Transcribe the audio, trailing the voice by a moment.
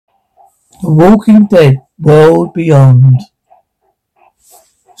The Walking Dead World Beyond.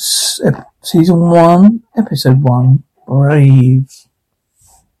 Season 1, Episode 1. Brave.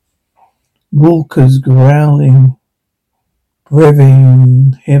 Walkers growling,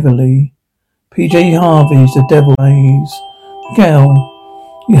 breathing heavily. PJ Harvey's the devil maze.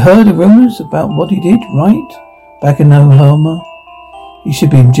 Miguel, you heard the rumors about what he did, right? Back in Oklahoma. He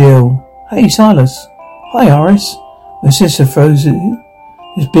should be in jail. Hey, Silas. Hi, Horace. My sister throws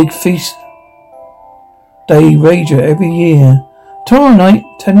his big feast day rager every year. Tomorrow night,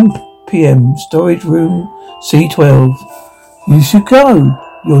 10 p.m. Storage room C12. You should go.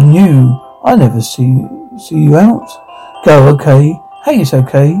 You're new. I never see you out. Go, okay. Hey, it's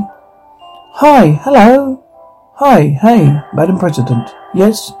okay. Hi, hello. Hi, hey, Madam President.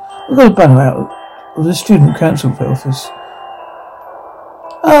 Yes, I've got a banner out of the Student Council office.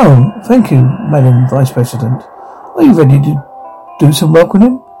 Oh, thank you, Madam Vice President. Are you ready to do some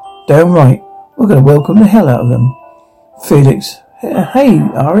welcoming? Damn right. We're going to welcome the hell out of them. Felix. Hey,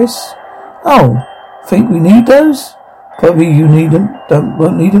 Aris. Oh, think we need those? Probably you need them.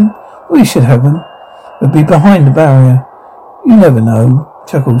 Won't need them. We should have them. We'll be behind the barrier. You never know.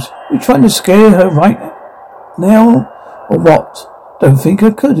 Chuckles. You trying to scare her right now? Or what? Don't think I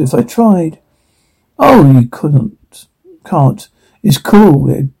could if I tried. Oh, you can't. It's cool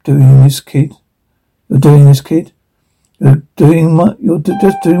we're doing this, kid. You're doing this, kid. Just doing my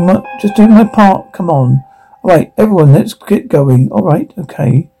part. Come on. All right, everyone, let's get going. All right,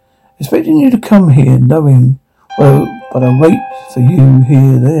 okay. Expecting you to come here, knowing, well, but I'll wait for you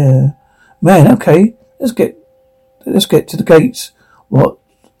here, there. Man, okay, let's get to the gates. What?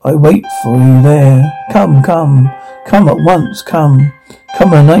 I wait for you there. Come at once, come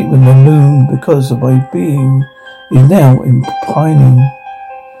at night when the moon, because of my being, is now pining.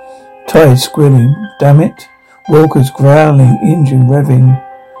 Tires squealing, damn it. Walkers growling, engine revving,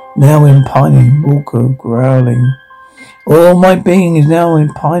 now in pining. Walker growling. All my being is now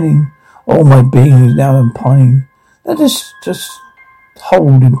in pining. All my being is now in pining. Let us just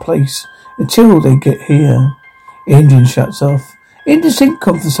hold in place until they get here. Engine shuts off. Indistinct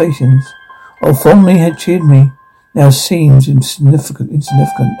conversations. Oh, formerly had cheered me, now seems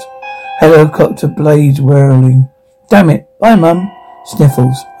insignificant. Helicopter blades whirling. Damn it. Bye, Mum.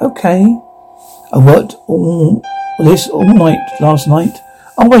 Sniffles. Okay. I worked all night last night.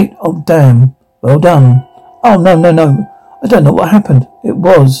 Oh, wait. Oh, damn. Well done. Oh, no. I don't know what happened.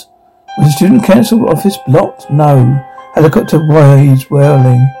 Was the student council office blocked? No. Helicopter blades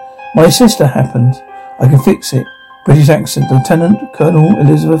whirling. My sister happened. I can fix it. British accent. Lieutenant Colonel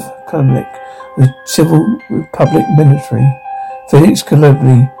Elizabeth Kublick, the Civil Republic Military. Felix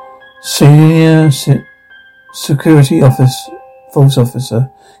Kublick, Senior Security Force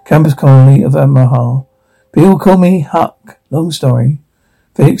Officer, Campus Colony of Omaha. People call me Huck. Long story.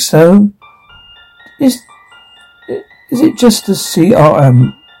 Felix, so is it just the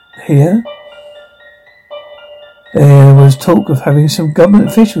CRM here? There was talk of having some government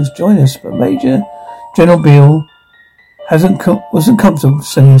officials join us, but Major General Beale wasn't comfortable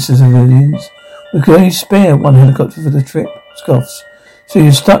sending civilians. We could only spare one helicopter for the trip. Scoffs. So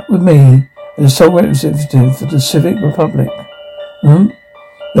you're stuck with me as a sole representative for the Civic Republic.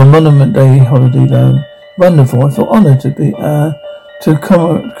 Your Monument Day holiday, though. Wonderful. I feel honoured to be to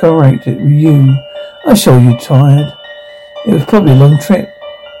commemorate it with you. I'm sure you're tired. It was probably a long trip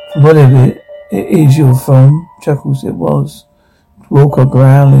from whatever it is you're from. Chuckles. It was. Walker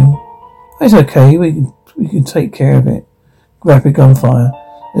growling. It's okay. We can take care of it. Rapid gunfire.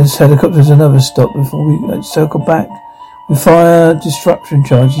 This helicopter's another stop before we circle back. We fire disruption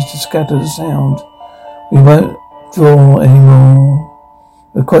charges to scatter the sound. We won't draw anymore.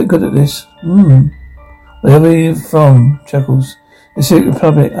 We're quite good at this. Wherever you're from, Chuckles. The Civic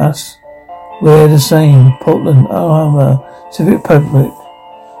Republic, us. We're the same. Portland, Oklahoma, Civic Republic.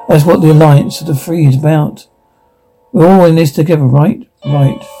 That's what the Alliance of the Free is about. We're all in this together, right?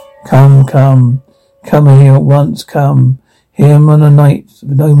 Right. Come. Come here at once, come. Here on a night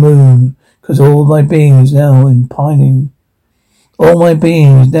with no moon, 'cause all my being is now in pining. All my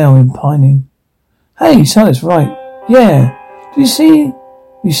being is now in pining. Hey, Silas, right. Yeah. Do you see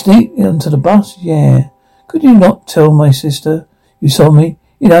me sneak onto the bus? Yeah. Could you not tell my sister you saw me?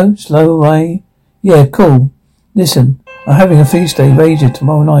 Slow away. Yeah, cool. Listen, I'm having a feast day rager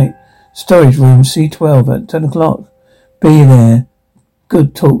tomorrow night. Storage room C12 at 10 o'clock. Be there.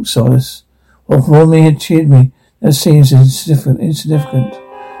 Good talk, Silas. What for me had cheered me. That seems insignificant.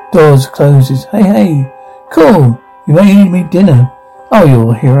 Doors closes. Hey. Cool. You made me dinner. Oh,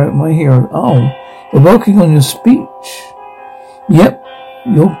 you're a hero, my hero. Oh, you're working on your speech. Yep,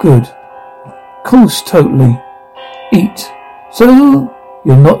 you're good. Course, totally. Eat. So,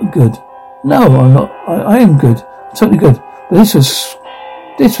 you're not good. No, I'm not. I am good. Totally good. But this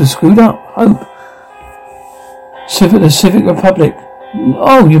was screwed up. Hope. The Civic Republic.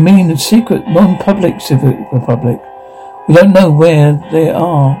 Oh, you mean the secret, non-public Civic Republic? We don't know where they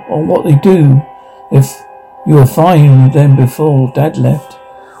are or what they do. If you were fine with them before Dad left.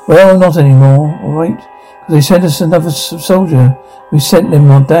 Well, not anymore, alright? Because they sent us another soldier. We sent them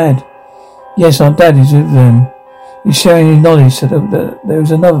our dad. Yes, our dad is with them. He's sharing knowledge so that there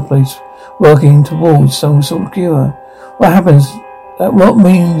is another place working towards some sort of cure. What happens? What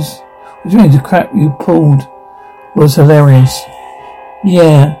means? What do you mean the crap you pulled was hilarious?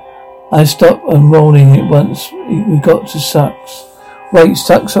 Yeah, I stopped unrolling it once we got to sucks. Wait,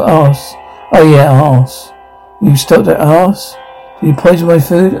 sucks or arse? Oh yeah, arse. You stopped at arse? Did you poison my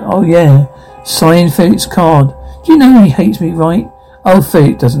food? Oh yeah. Signed Felix's card. Do you know he hates me, right? Oh,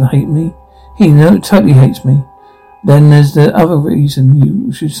 Felix doesn't hate me. He totally hates me. Then there's the other reason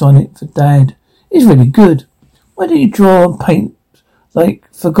you should sign it for Dad. It's really good. Why don't you draw and paint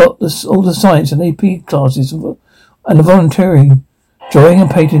like forgot all the science and AP classes and the volunteering? Drawing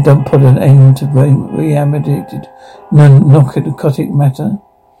and painting don't put an end to reanimated narcotic matter.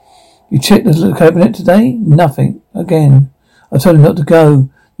 You checked the cabinet today? Nothing. Again. I told him not to go.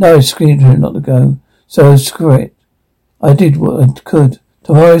 No, I screamed at him not to go. So screw it. I did what I could.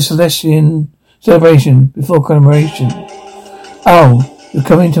 Tomorrow's Celestian celebration before commemoration. Oh, you're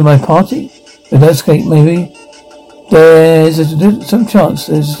coming to my party? With escape, maybe? There's some chance.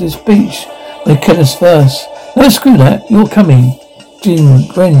 There's this beach. They kill us first. No, screw that. You're coming. Jim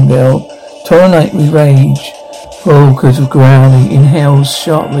Grenville, tornate with rage. Volkers growling, inhales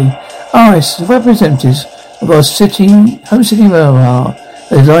sharply. Iris, the representatives of our home city railway,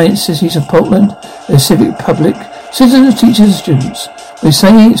 the Alliance Cities of Portland, the Civic Republic, citizens, teachers and students. We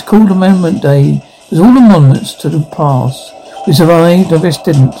say it's called Amendment Day because all the monuments to the past. We survived, the rest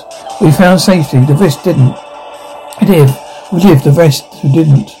didn't. We found safety, the rest didn't. We lived, the rest who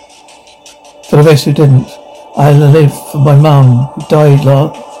didn't. For the rest who didn't. I lived for my mum, who died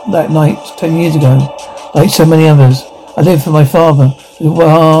that night 10 years ago, like so many others. I lived for my father, who was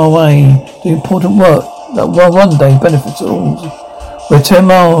far away, doing important work that will one day benefit all. We're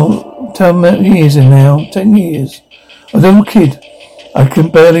 10 years in now, 10 years. I was a little kid. I can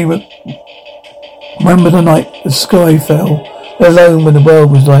barely remember the night the sky fell, let alone when the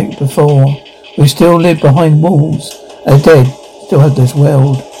world was like before. We still lived behind walls. Our dead still had this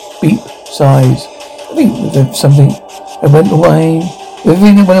world. Beep, sighs. I think there's something that went away. With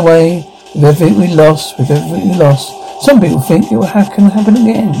everything that went away. With everything we lost. With everything we lost. Some people think it can happen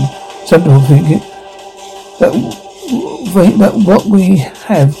again. Some people think that what we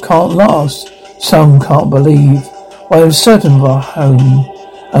have can't last. Some can't believe. While I'm certain of our home,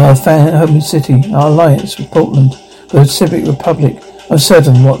 our home city, our alliance with Portland, with the Civic Republic, I'm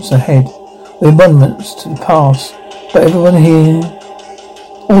certain what's ahead. We're monuments to the past, but everyone here,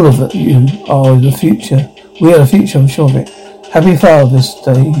 all of you, are the future. We are the future, I'm sure of it. Happy Father's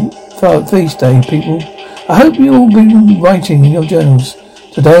Day, Feast Day, people. I hope you all be writing in your journals.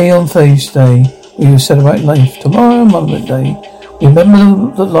 Today on Feast Day, we will celebrate life. Tomorrow, Monument Day. We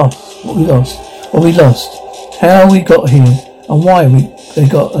remember the loss, what we lost, how we got here, and why they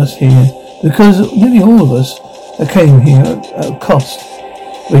got us here. Because nearly all of us that came here at a cost.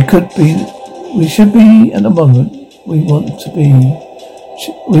 We should be at the monument we want to be.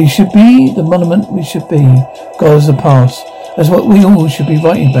 We should be the monument we should be. God is the past. That's what we all should be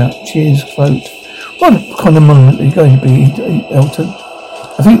writing about. Cheers, vote. What kind of monument are you going to be, Elton?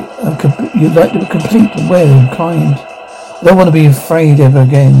 I think you'd like to be complete and well and kind. I don't want to be afraid ever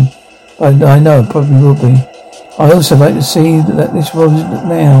again. But I know I probably will be. I also like to see that this world is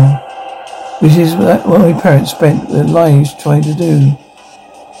now, which is what my parents spent their lives trying to do.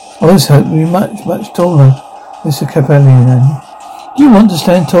 I also hope to be much, much taller, Mr. Capellian. Do you want to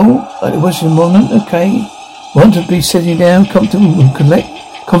stand tall, like the Washington Monument? Okay. Want to be sitting down, comfortable and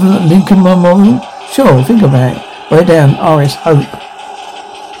confident Lincoln Memorial? Sure, think about it. Write down RS Hope.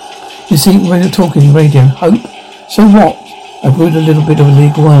 You see, when you're talking radio, Hope? So what? I brewed a little bit of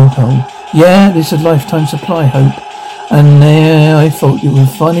illegal alcohol. Yeah, this is a lifetime supply, Hope. And there I thought you were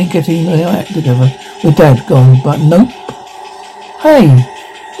finally getting the act together with Dad gone, but nope. Hey,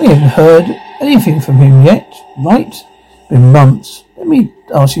 we haven't heard anything from him yet, right? Been months. Let me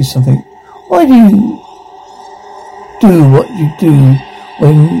ask you something. Why do you do what you do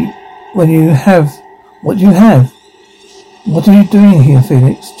when you have what you have? What are you doing here,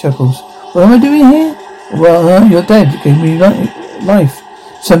 Felix? Chuckles. What am I doing here? Well, your dad gave me life.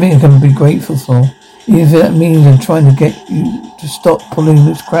 Something I can be grateful for. Even if that means I'm trying to get you to stop pulling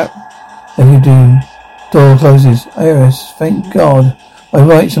this crap that you do. Door closes. Iris, thank God. My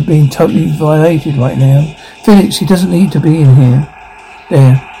rights are being totally violated right now. Felix, he doesn't need to be in here.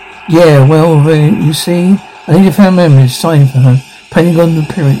 There. Yeah, well, you see, I need a family member to sign for her, pending on the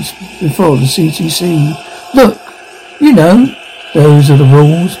appearance before the CTC. Look, you know, those are the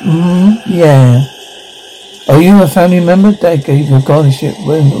rules. Yeah. Are you a family member? Dad gave you a guardianship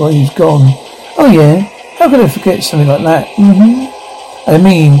while he's gone. Oh yeah, how could I forget something like that? I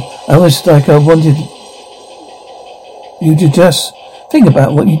mean, I was like I wanted you to just think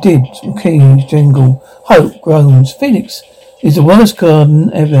about what you did. Kings, jingle, hope, groans. Felix is the worst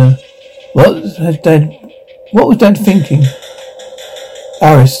garden ever. What was Dad thinking?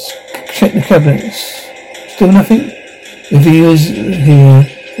 Aris, check the cabinets. Still nothing? If he was here,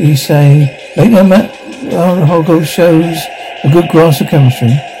 he'd say, make no matter. Hogo shows a good grasp of chemistry.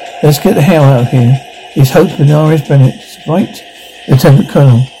 Let's get the hell out of here. It's Hope and Iris Bennett, right? Lieutenant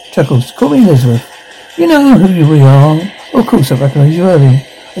Colonel chuckles. Call me Elizabeth. You know who we are. Of course I recognise you early.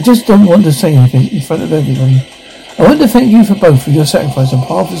 I just don't want to say anything in front of everyone. I want to thank you for both of your sacrifice on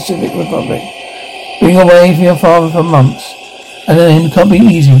behalf of the Civic Republic. Being away from your father for months. And then it can't be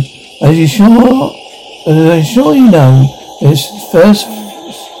easy. As I'm sure you know, this first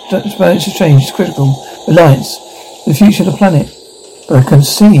balance of change is critical. Reliance, the future of the planet. But I can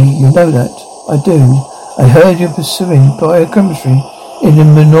see you know that. I do. I heard you pursuing biochemistry in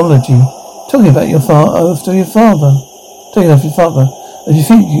immunology. Talking about your father. Taking off your father. And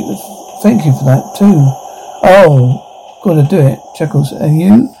thank you for that too. Oh, gotta do it. Chuckles. And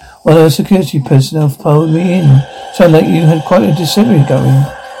you? One of the security personnel followed me in. Sounded like you had quite a distillery going.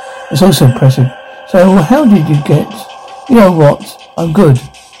 It's also impressive. So how did you get? You know what? I'm good.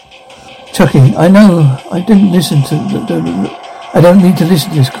 Chucking. I know. I didn't listen to I don't need to listen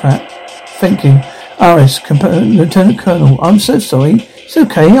to this crap. Thank you. Aris, Lieutenant Colonel. I'm so sorry. It's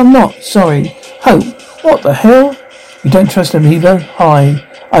okay. I'm not sorry. Hope. What the hell? You don't trust them either? Hi.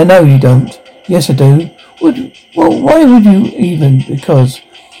 I know you don't. Yes, I do. Why would you even? Because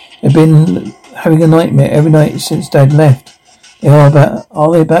I've been having a nightmare every night since Dad left.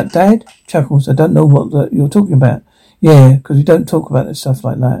 Are they about Dad? Chuckles. I don't know what you're talking about. Yeah, because we don't talk about stuff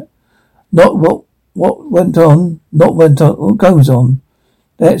like that. Not what went on, what goes on.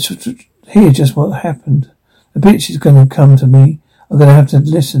 Let's hear just what happened. The bitch is going to come to me. I'm going to have to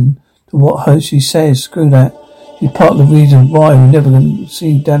listen to what she says. Screw that. She's part of the reason why we're never going to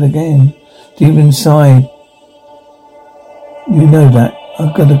see Dad again. Deep inside, you know that.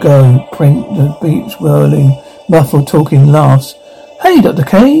 I'm going to go. Print the beats whirling, muffled talking laughs. Hey, Dr.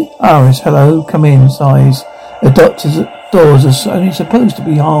 K. Iris, hello. Come in, sighs. The doctor's doors are only supposed to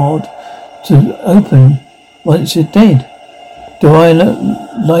be hard to open once you're dead. Do I look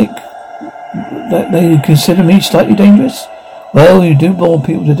like that they consider me slightly dangerous? Well, you do bore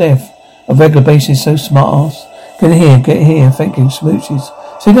people to death on a regular basis, so smart ass. Get here, thank you, smooches.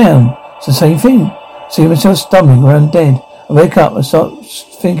 Sit down. It's the same thing. See myself stumbling around dead. I wake up and start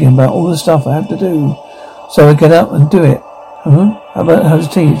thinking about all the stuff I have to do. So I get up and do it. How's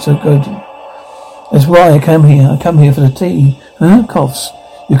the tea? It's so good. That's why I come here. I come here for the tea. Coughs.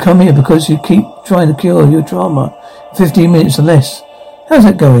 You come here because you keep trying to cure your trauma. 15 minutes or less. How's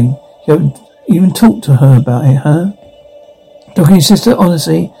that going? You haven't even talked to her about it, huh? Talking to your sister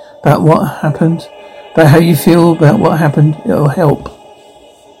honestly about what happened? About how you feel about what happened? It'll help.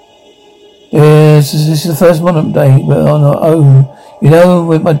 Yes, this is the first one day we're on our own. You know,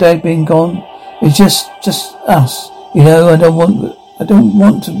 with my dad being gone, it's just us. You know, I don't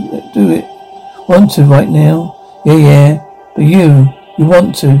want to do it. Want to right now. Yeah. But you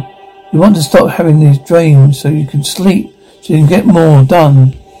want to. You want to stop having these dreams so you can sleep, so you can get more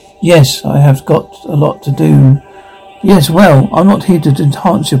done. Yes, I have got a lot to do. Yes, well, I'm not here to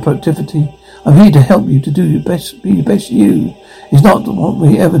enhance your productivity. I'm here to help you to do your best, be the best you. It's not what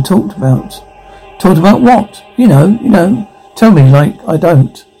we ever talked about. Talked about what? You know. Tell me like I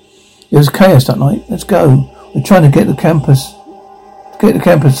don't. It was chaos that night. Let's go. We're trying to get the campus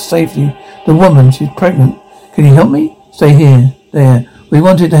to safety. The woman, she's pregnant. Can you help me? Stay here. There. We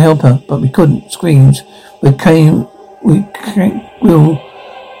wanted to help her, but we couldn't. Screams. We'll come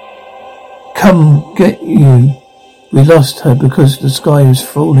get you. We lost her because the sky was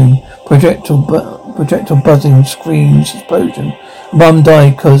falling. Projectile buzzing, screams, explosion. Mum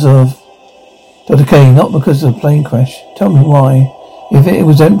died because of Dr. K, not because of the plane crash. Tell me why. If it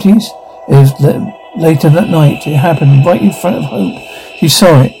was empties, it was later that night. It happened right in front of Hope. She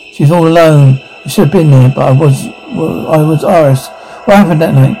saw it. She's all alone. I should have been there, but I was Iris. What happened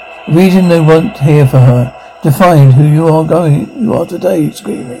that night? The reason they weren't here for her. To find who you are today,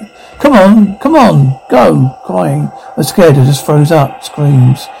 screaming. Come on, go, crying. I'm scared, I just froze up,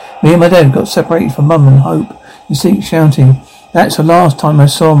 screams. Me and my dad got separated from Mum and Hope. You see, shouting. That's the last time I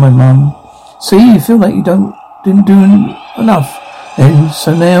saw my mum. See, you feel like you didn't do enough then,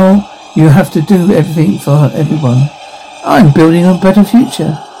 so now you have to do everything for everyone. I'm building a better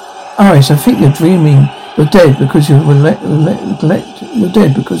future. Iris, I think you're dreaming. You're dead because you're You're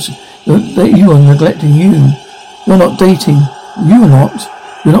dead because you are neglecting you. You're not dating. You're not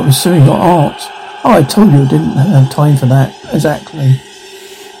pursuing your art. Oh, I told you I didn't have time for that. Exactly.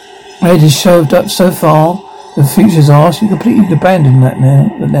 I had shoved up so far. The future's asked. You completely abandoned that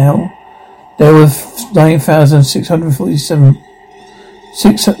now. There were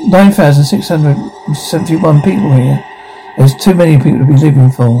 9,671 people here. There's too many people to be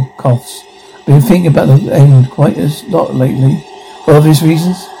living for. Coughs. Been thinking about the end quite a lot lately. For obvious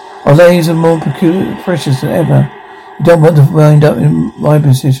reasons. Our lives are more precious than ever. You don't want to wind up in my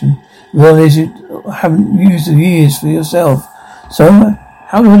position. You realize you haven't used the years for yourself. So,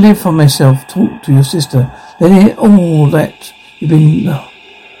 how do I live for myself? Talk to your sister. Let it all that you've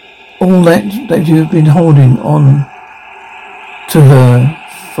been holding on to her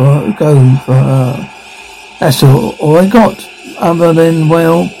for her. That's all I got. Other than,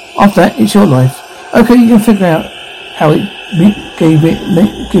 well, after that, it's your life. Okay, you can figure out how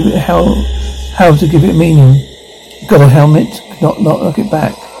to give it meaning. Got a helmet, not knock it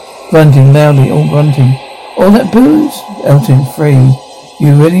back. Grunting loudly, all grunting. All that booze? Elton, 3.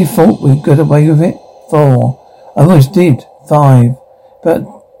 You really thought we'd get away with it? 4. I almost did. 5. But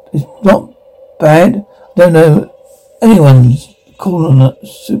it's not bad. Don't know anyone's cool on that.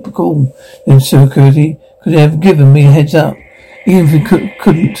 Super cool. In security could have given me a heads up. Even if you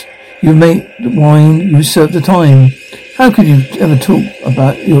couldn't. You make the wine, you serve the time. How could you ever talk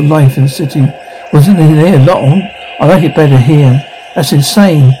about your life in the city? Wasn't it there long? I like it better here. That's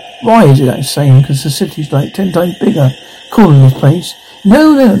insane. Why is it that insane? Because the city's like 10 times bigger. Cool in this place.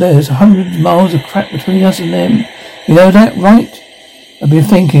 No, there's 100 miles of crap between us and them. You know that, right? I'm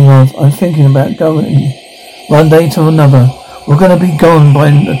thinking about going one day to another. We're going to be gone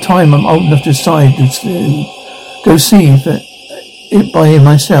by the time I'm old enough to decide to go see it by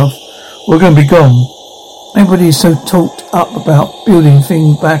myself. We're going to be gone. Everybody's so talked up about building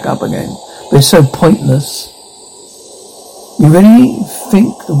things back up again. But it's so pointless. You really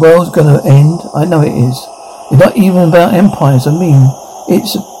think the world's going to end? I know it is. It's not even about empires. I mean,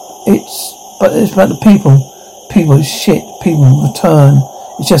 it's about the people. People is shit. People return.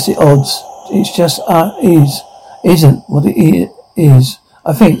 It's just the odds. It's just isn't what it is.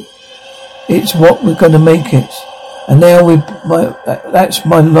 I think it's what we're going to make it. And now that's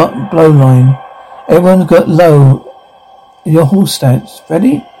my blow line. Everyone's got low in your horse stance.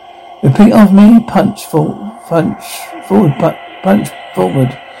 Ready? Repeat after me. Punch forward.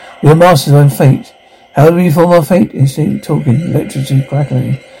 We are masters of our fate. How do we form our fate? Instinct talking, electricity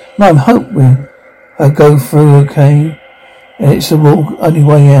crackling. Mum, hope we'll go through okay. And it's the only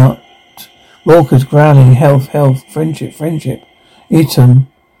way out. Walker's growling, health, friendship. Eaton.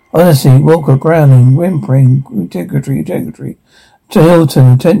 Honestly, Walker growling, whimpering, integrity.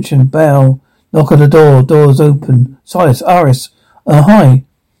 Hilton, attention, bow. Knock on the door, doors open. Silas, Iris. Hi.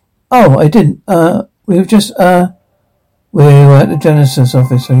 Oh, I didn't, we were at the Genesis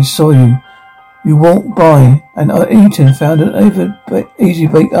office and he saw you. You walked by and Eaton found an easy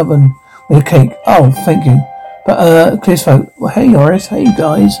bake oven with a cake. Oh, thank you. But, Chris folk, well, hey, Iris, hey,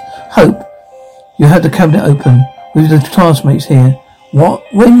 guys. Hope. You had the cabinet open with the classmates here. What?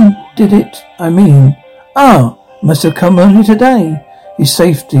 When did it? I mean, must have come only today. His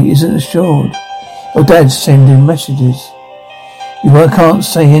safety isn't assured. Your dad's sending messages. You can't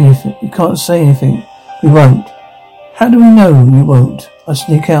say anything. We won't. How do we know you won't? I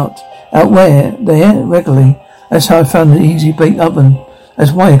sneak out. Out where? There, regularly. That's how I found the easy bake oven.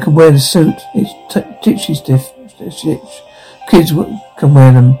 That's why I can wear the suit. It's titchy stiff. Kids can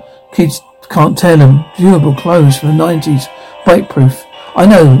wear them. Kids can't tear them. Durable clothes from the 90s. Bite-proof. I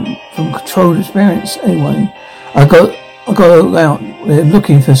know from controlled experience anyway. I got out there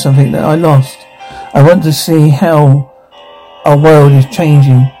looking for something that I lost. I want to see how our world is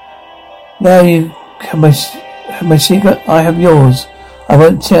changing. Now you have my secret. I have yours. I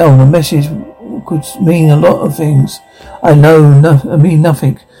won't tell. The message could mean a lot of things. I mean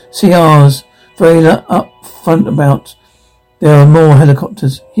nothing. CR's very up front about. There are more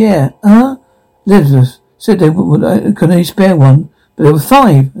helicopters. Yeah, Elizabeth said they could only spare one, but there were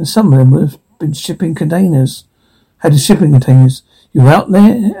 5, and some of them have been shipping containers. Had the shipping containers. You were out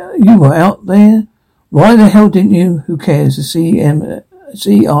there? Why the hell didn't you? Who cares? The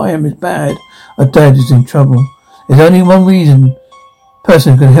CRM is bad. Our dad is in trouble. There's only one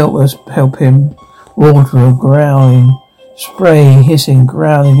person who can help him. Water growling. Spray, hissing,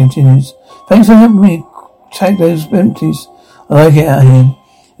 growling continues. Thanks for helping me take those empties. I get out of here.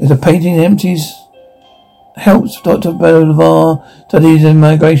 If the painting empties helps Dr. Bolivar study the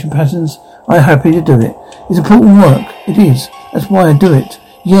migration patterns, I'm happy to do it. It's important work. It is. That's why I do it.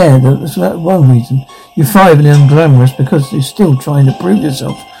 Yeah, that's one reason. You thrive in the unglamorous because you're still trying to prove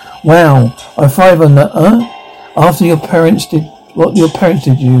yourself. Wow, I thrive on that, After your parents did what your parents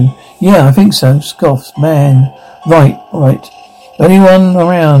did you. Yeah, I think so. Scoffs. Man. Right. Anyone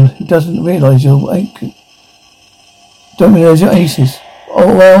around who doesn't realise you're aces.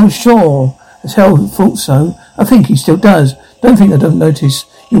 Oh, well, sure. As hell thought so. I think he still does. Don't think I don't notice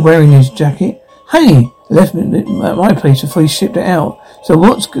you wearing his jacket. Hey, they left me at my place before he shipped it out. So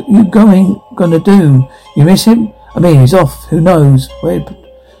what's you gonna do? You miss him? I mean, he's off. Who knows? Where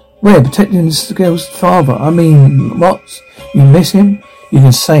protecting this girl's father? I mean, what? You miss him? You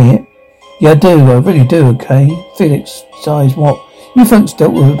can say it. Yeah, I do. I really do, okay? Felix sighs. What? You folks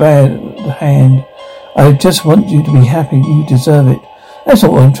dealt with a bad hand. I just want you to be happy. You deserve it. That's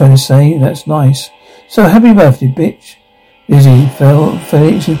all I'm trying to say. That's nice. So happy birthday, bitch. Is he,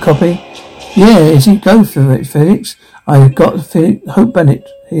 Felix, you copy? Yeah, is he? Go for it, Felix. I've got Hope Bennett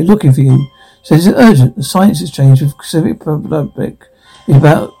here looking for you. Says it's urgent. The science exchange with Civic Republic is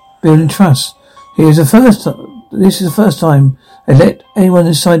about building trust. This is the first time they let anyone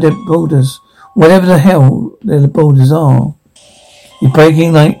inside their borders, whatever the hell their borders are. You're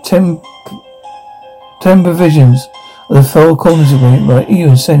breaking like 10 provisions of the Four Corners Agreement by EU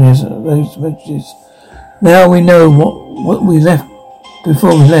and sending us those messages. Now we know what we left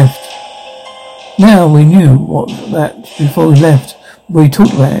before we left. Now we knew what that before we left. We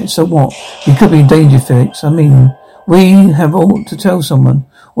talked about it. So what? We could be in danger, Felix. I mean, we have all to tell someone.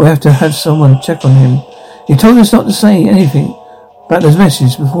 We have to have someone check on him. He told us not to say anything about those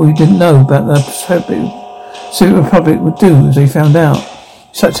messages before we didn't know about the Civic Republic would do if they found out.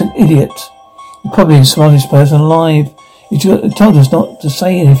 Such an idiot. You're probably the smartest person alive. He told us not to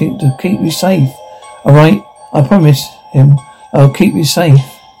say anything to keep you safe. Alright? I promise him I'll keep you safe.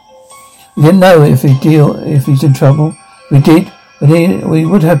 We didn't know if he's in trouble. We did. We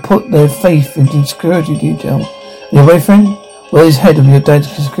would have put their faith into security detail. Your boyfriend? Well, he's head of your dad's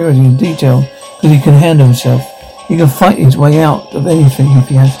security in detail because he can handle himself. He can fight his way out of anything if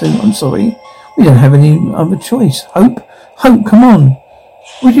he has to. I'm sorry. We don't have any other choice. Hope, come on.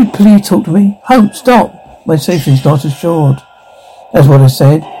 Would you please talk to me? Hope, stop. My safety is not assured. That's what I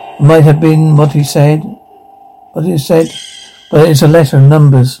said. It might have been what he said. But it's a letter of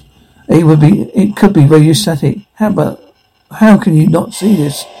numbers. It could be where you set it. How can you not see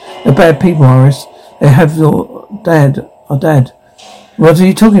this? They're bad people, Horace. They have our dad. What are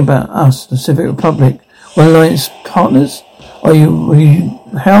you talking about? Us, the Civic Republic. We're alliance partners?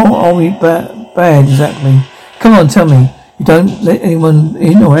 How are we bad exactly? Come on, tell me. You don't let anyone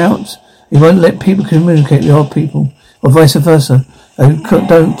in or out? You won't let people communicate with our people? Or vice versa?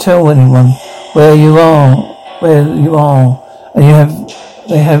 Don't tell anyone where you are. And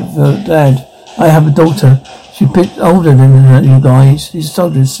they have a dad. I have a daughter. She's a bit older than you guys. She's a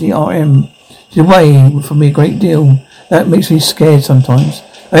soldier, CRM. She's away from me a great deal. That makes me scared sometimes.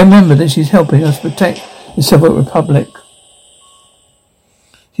 I remember that she's helping us protect the Civic Republic.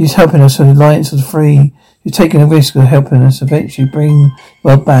 She's helping us for the Alliance of the Free. She's taking a risk of helping us eventually bring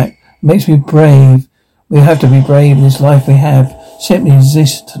well back. It makes me brave. We have to be brave in this life we have. Simply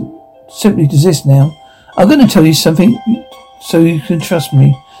desist now. I'm going to tell you something so you can trust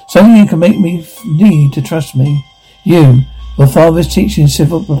me. Something you can make me need to trust me. Your father's teaching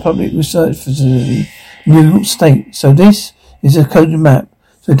Civic Republic Research Facility, New York State. So this is a coded map.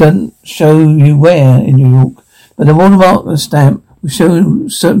 So it doesn't show you where in New York. But the watermark stamp will show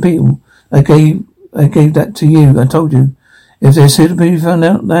certain people. I gave that to you. I told you. If they're suitably found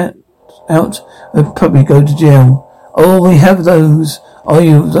out, they'll probably go to jail. Oh, we have those. Are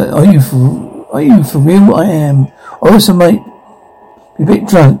you for real? I am. Also, might be a bit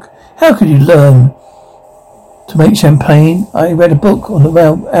drunk. How could you learn to make champagne? I read a book on the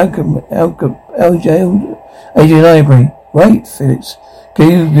AJ Library. Right, Felix.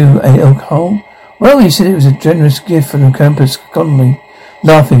 Gave you alcohol? Well, he said it was a generous gift from the campus economy.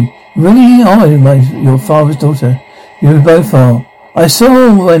 Laughing. Really are your father's daughter. You both are. I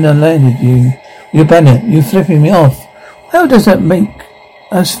saw when I landed you. You Bennett. You flipping me off. How does that make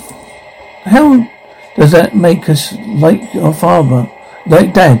us like your father?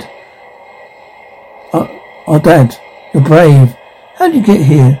 Like Dad? Our dad. You're brave. How did you get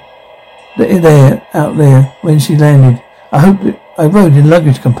here? Out there, when she landed. I rode in the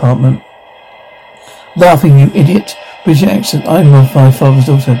luggage compartment. Laughing, you idiot. British accent. I'm my father's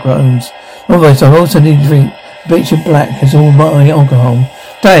daughter, groans. Alright, I also need a drink. Bitch in black has all my alcohol.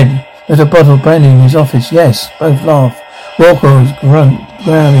 Dad, there's a bottle of brandy in his office. Yes, both laugh. Walker was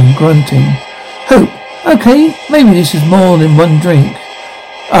growling, grunting. Hope, okay, maybe this is more than one drink.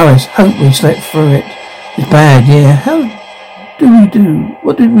 Iris, hope we slept through it. It's bad, yeah.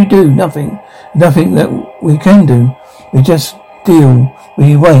 What did we do? Nothing. Nothing that we can do. We just deal.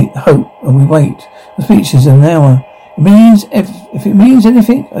 We wait, hope, and we wait. The speech is an hour. It means, if it means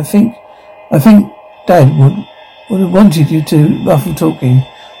anything, I think Dad would have wanted you to ruffle talking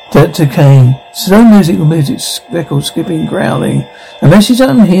to Kay. Slow music or music record skipping, growling. A message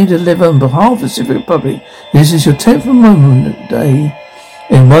I'm here to deliver on behalf of the Civic Republic. This is your 10th Memorial Day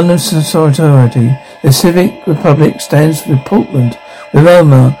in one of solidarity. The Civic Republic stands for Portland, with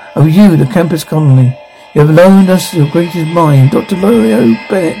honor of you, the campus colony. You have loaned us your greatest mind, Dr. Lorio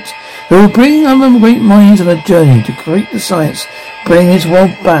Bennett, who will bring other great minds on a journey to create the science, bring his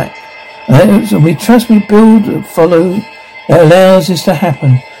world back. And we trust we build and follow that allows this to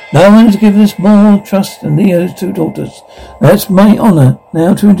happen. No one has given us more trust than Leo's two daughters. That's my honor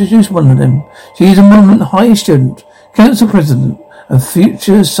now to introduce one of them. She is a Monmouth High student, council president, and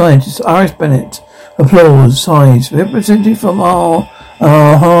future scientist Iris Bennett. Applause, sighs, representing from I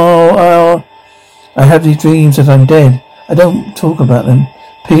have these dreams that I'm dead. I don't talk about them.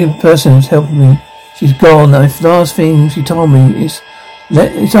 Person who's helping me, she's gone. The last thing she told me is,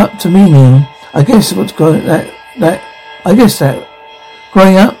 it's up to me now. I guess what's going that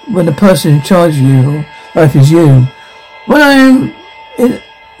growing up when the person in charge of your life is you. When I'm in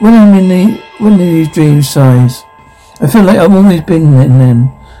these dream sighs, I feel like I've always been in them.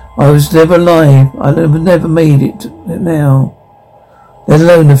 I was never alive. I never made it now. Let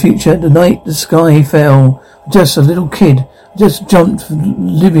alone the future. The night the sky fell. Just a little kid. Just jumped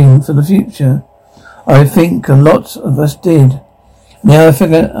living for the future. I think a lot of us did. Now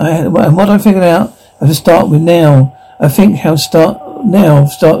what I figured out, I have to start with now. I think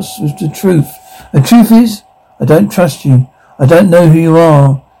starts with the truth. The truth is, I don't trust you. I don't know who you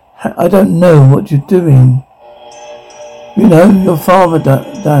are. I don't know what you're doing. You know, your father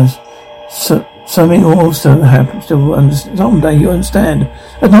does. Something also happens. Someday you understand.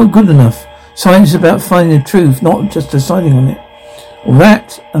 That's not good enough. Science is about finding the truth, not just deciding on it.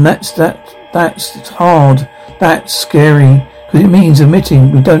 That's hard. That's scary. Because it means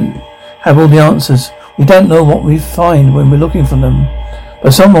admitting we don't have all the answers. We don't know what we find when we're looking for them.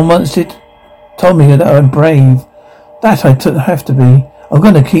 But someone once told me that I'm brave. That I have to be. I'm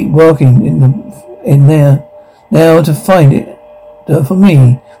going to keep working in there now to find it. For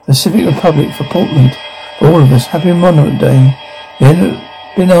me, the Civic Republic, for Portland, for all of us. Happy Monument Day. We've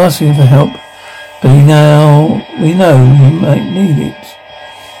been asking for help, but now we know we might need it.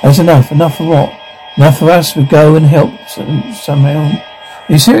 That's enough. Enough for what? Enough for us to go and help somehow.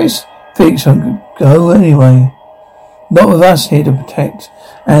 Are you serious? Felix won't go anyway. Not with us here to protect.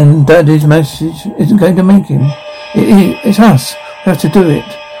 And Daddy's message isn't going to make him. It's us. We have to do it.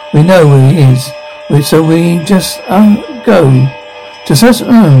 We know where he is. So we just go. Just us.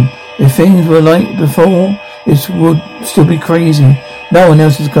 If things were like before, it would still be crazy. No one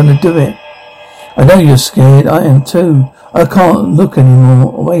else is going to do it. I know you're scared. I am too. I can't look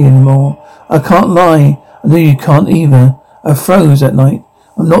away anymore. I can't lie. I know you can't either. I froze that night.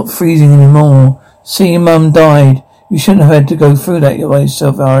 I'm not freezing anymore. Seeing Mum died. You shouldn't have had to go through that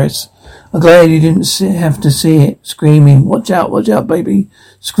yourself, Iris. I'm glad you didn't have to see it. Screaming. Watch out, baby.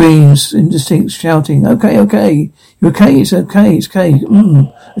 Screams, indistinct shouting. Okay. You okay? It's okay.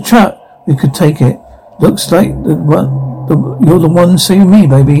 A truck. We could take it. Looks like you're the one seeing me,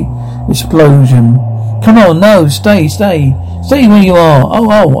 baby. Explosion. Come on, no, stay where you are. Oh,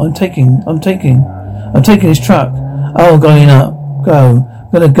 I'm taking his truck. Oh, going up. Go.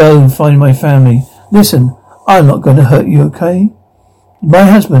 I'm gonna go and find my family. Listen, I'm not gonna hurt you, okay? My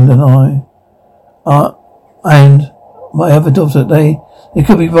husband and I, and my other daughter, they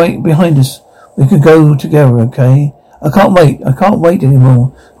could be right behind us. We could go together, okay? I can't wait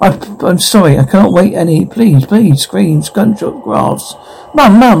anymore. I'm sorry, I can't wait any. Please, screams, gunshot, grass.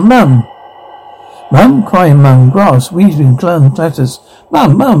 Mum, crying, Mum, grass, wheezing, clatters.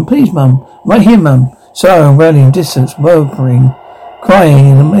 Mum, please, Mum. Right here, Mum. Siren, rallying, distance, whimpering,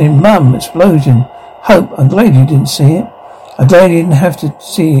 crying, Mum, explosion. Hope, I'm glad you didn't see it. I'm glad you didn't have to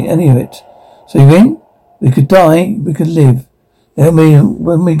see any of it. So you in? We could die, we could live. Then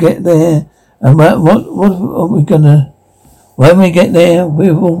when we get there, and what are we gonna? When we get there,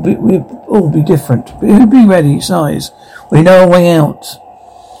 we'll all be different. We'll be ready, size. We know our way out.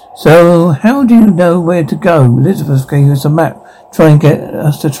 So how do you know where to go? Elizabeth gave us a map. Try and get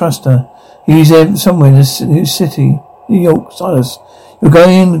us to trust her. He's somewhere in the new city, New York, Silas. You're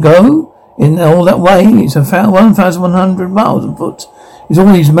going to go in all that way? It's 1,100 miles on foot. We've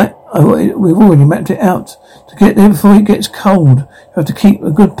already mapped it out To get there before it gets cold, you have to keep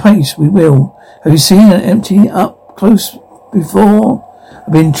a good pace. We will. Have you seen an empty up close before?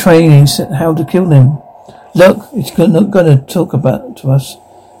 I've been training how to kill them. Look, it's not going to talk about to us.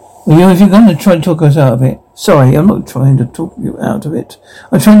 Well, if you're going to try to talk us out of it. Sorry, I'm not trying to talk you out of it.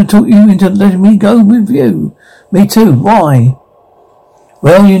 I'm trying to talk you into letting me go with you. Me too. Why?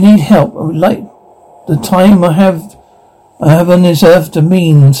 Well, you need help. I would like the time I have on this earth to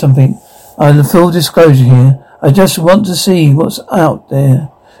mean something. I have full disclosure here. I just want to see what's out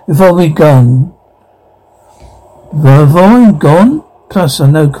there before we're gone. Before I'm gone? Plus, I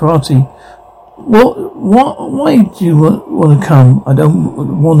know karate. Why do you want to come? I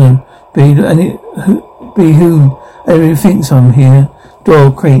don't want to be who everyone thinks I'm here.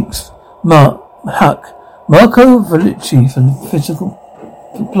 Door creaks. Marco Vellucci from Physical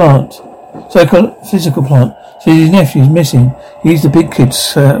Plant. Physical Plant. So his nephew's missing. He's the big kid,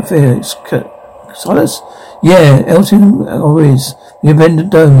 Felix Solis? Yeah, Elton Oriz. The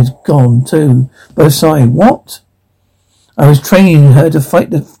abandoned dome is gone too. Both sides. What? I was training her to fight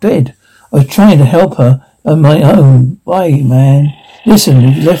the dead. I was trying to help her on my own. Why, man? Listen,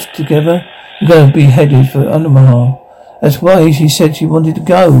 we left together. We're going to be headed for Omaha. That's why she said she wanted to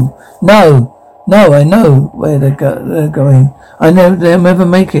go. No, I know where they're going. I know they'll never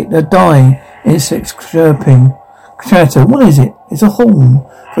make it. They'll die. Insects chirping. Chatter. What is it? It's a horn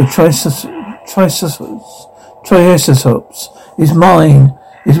for Triceratops. It's mine.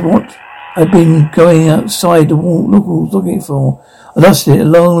 It's what I've been going outside the wall looking for. I lost it a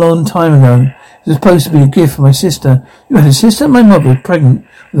long time ago. It was supposed to be a gift for my sister. You had a sister? My mother was pregnant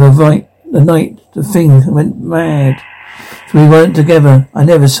with the night the thing went mad. So we weren't together. I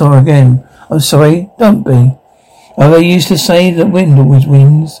never saw her again. I'm sorry. Don't be. They used to say that wind always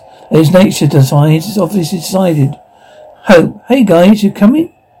wins. As nature decides, it's obviously decided. Hope. Hey guys, you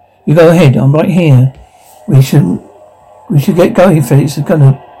coming? You go ahead. I'm right here. We should get going. Felix is going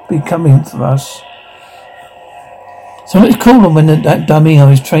to be coming for us. So much cooler when that dummy I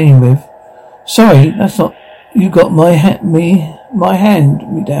was training with. Sorry, that's not. You got my hand me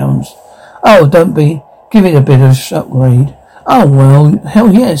downs. Oh, don't be. Give it a bit of upgrade. Oh well,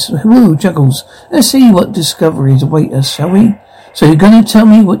 hell yes. Woo, Juggles. Let's see what discoveries await us, shall we? So you're going to tell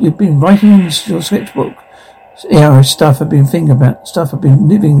me what you've been writing in your sketchbook? Yeah, stuff I've been thinking about, stuff I've been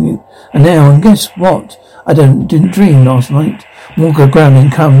living in, and now, and guess what? I didn't dream last night. Walker growling,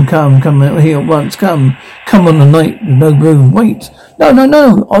 come out here at once, come on the night with no room, wait.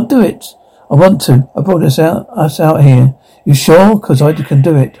 No, I'll do it. I want to. I brought us out here. You sure? 'Cause I can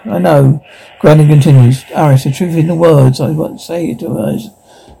do it. I know. Growling continues. Aris, the truth in the words I want to say to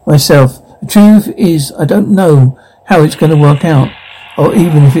myself. The truth is, I don't know how it's going to work out, or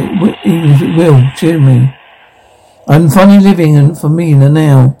even if it will. Cheer me. I'm finally living and for me in the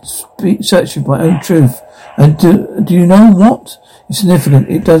now, searching for my own truth. And do you know what? It's significant.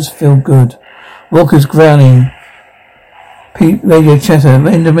 It does feel good. Walker's growling. Radio chatter.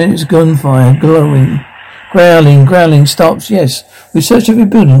 End of minutes gunfire. Glowing. Growling. Stops. Yes. We searched every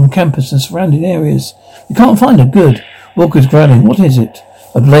building on campus and surrounding areas. We can't find a good. Walker's growling. What is it?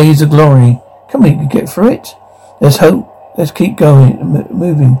 A blaze of glory. Can we get through it? There's hope. Let's keep going.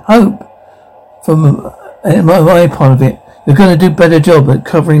 Moving. Hope. From my part of it. You're going to do a better job at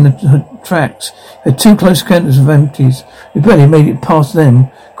covering the tracks. They're too close encounters of empties. We barely made it past them.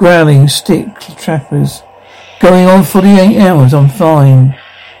 Growling stick trappers. Going on 48 hours. I'm fine.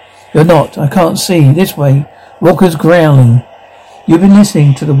 You're not. I can't see. This way. Walker's growling. You've been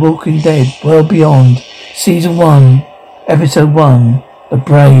listening to The Walking Dead World Beyond. Season 1. Episode 1. The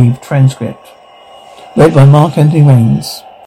Brave Transcript. Read by Mark Anthony Rains.